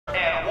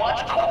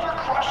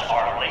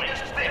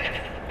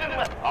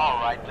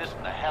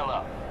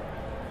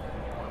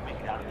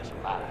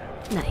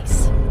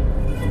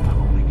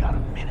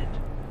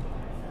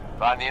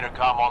Find the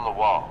intercom on the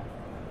wall.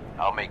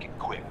 I'll make it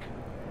quick.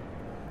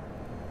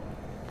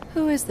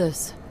 Who is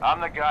this?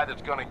 I'm the guy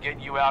that's gonna get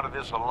you out of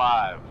this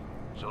alive.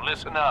 So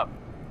listen up.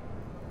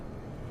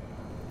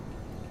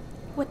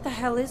 What the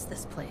hell is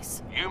this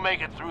place? You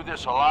make it through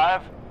this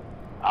alive,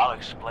 I'll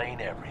explain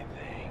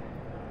everything.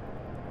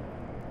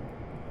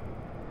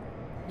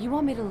 You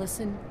want me to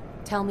listen?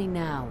 Tell me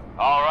now.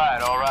 All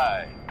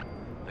right.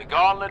 The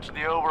Gauntlet's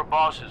the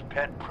Overboss's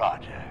pet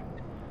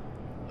project.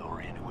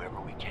 Lure in whoever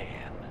we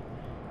can,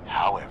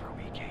 however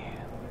we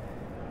can.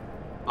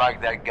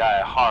 Like that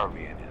guy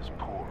Harvey and his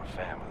poor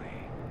family.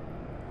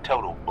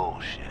 Total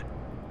bullshit,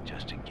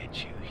 just to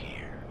get you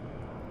here.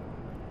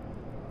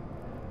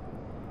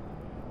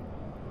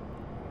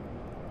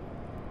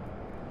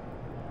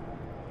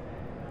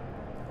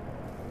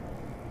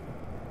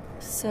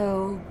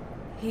 So,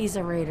 he's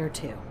a raider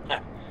too.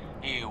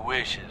 He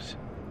wishes.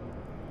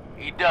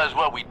 He does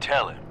what we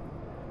tell him.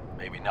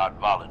 Maybe not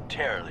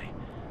voluntarily,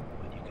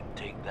 but you can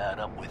take that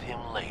up with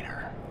him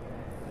later.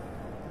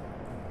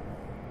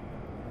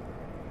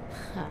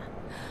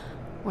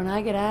 When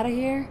I get out of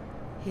here,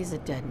 he's a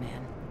dead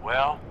man.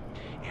 Well,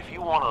 if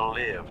you want to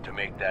live to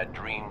make that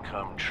dream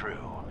come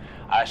true,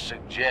 I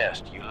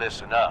suggest you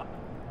listen up.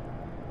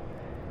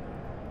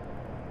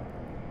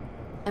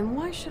 And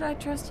why should I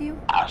trust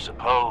you? I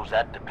suppose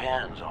that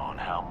depends on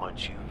how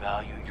much you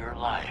value your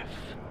life.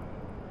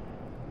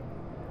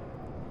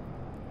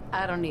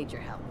 I don't need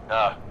your help.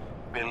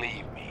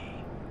 Believe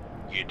me,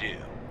 you do.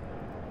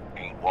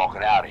 Ain't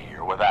walking out of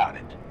here without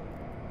it.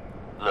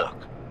 Look,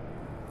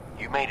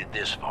 you made it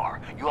this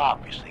far. You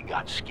obviously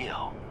got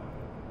skill.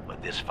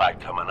 But this fight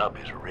coming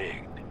up is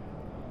rigged.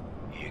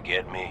 You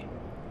get me?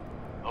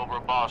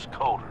 Overboss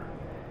Coulter.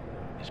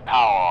 His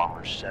power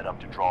armor's set up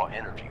to draw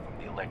energy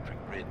from the electric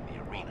grid in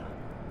the arena.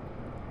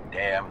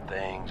 Damn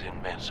thing's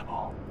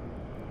invincible.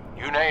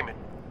 You name it,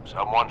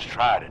 someone's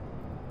tried it.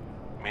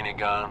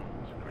 Miniguns,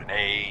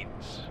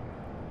 grenades,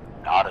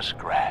 not a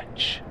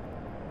scratch.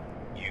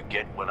 You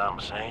get what I'm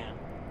saying?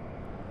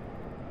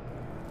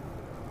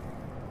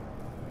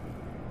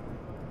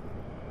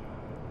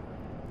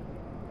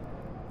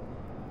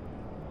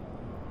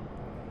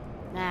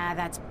 Nah,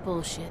 that's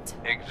bullshit.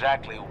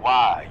 Exactly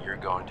why you're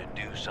going to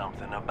do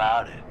something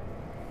about it.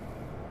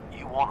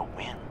 You want to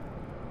win.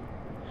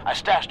 I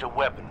stashed a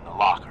weapon in the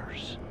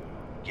lockers.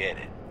 Get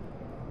it.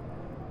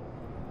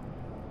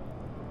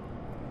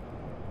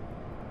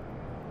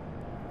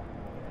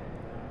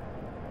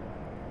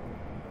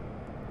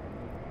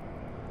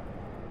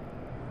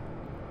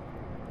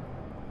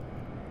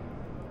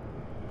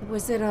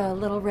 Was it a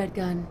little red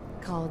gun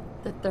called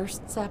the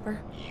Thirst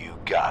Sapper? You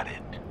got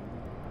it.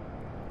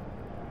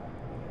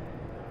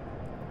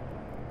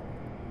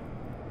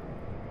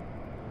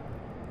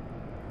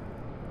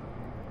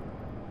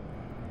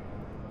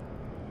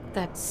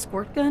 That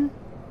squirt gun?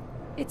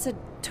 It's a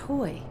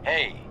toy.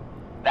 Hey,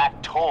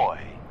 that toy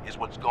is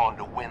what's going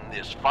to win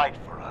this fight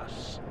for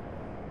us.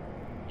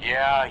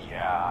 Yeah,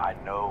 I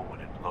know what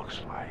it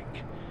looks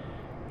like.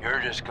 You're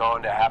just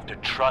going to have to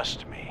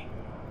trust me.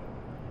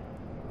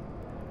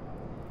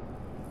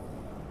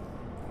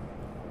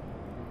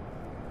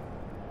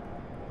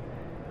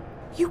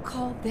 You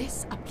call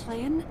this a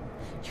plan?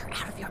 You're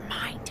out of your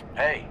mind.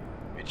 Hey,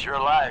 it's your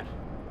life.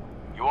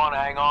 You want to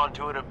hang on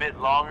to it a bit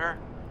longer?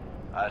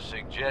 I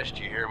suggest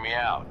you hear me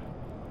out.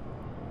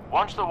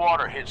 Once the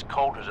water hits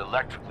Coulter's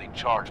electrically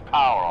charged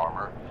power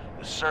armor,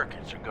 the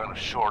circuits are gonna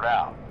short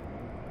out.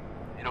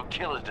 It'll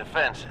kill his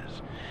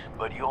defenses,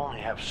 but you only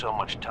have so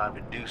much time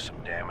to do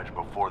some damage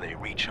before they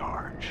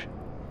recharge.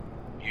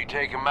 You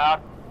take him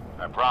out,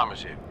 I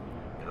promise you,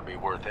 it'll be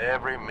worth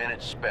every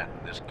minute spent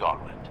in this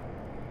gauntlet.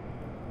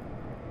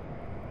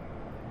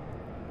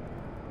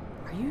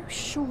 Are you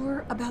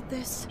sure about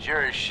this?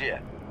 Sure as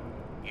shit.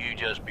 You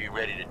just be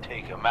ready to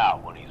take him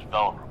out when he's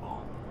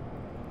vulnerable.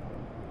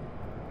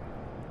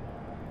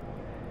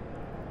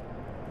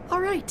 All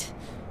right.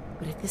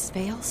 But if this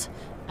fails,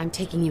 I'm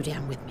taking you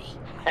down with me.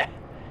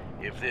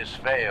 If this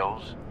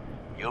fails,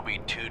 you'll be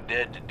too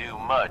dead to do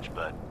much,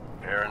 but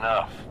fair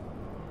enough.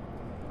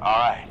 All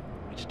right,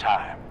 it's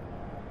time.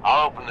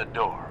 I'll open the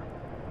door.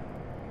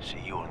 See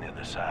you on the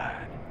other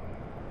side.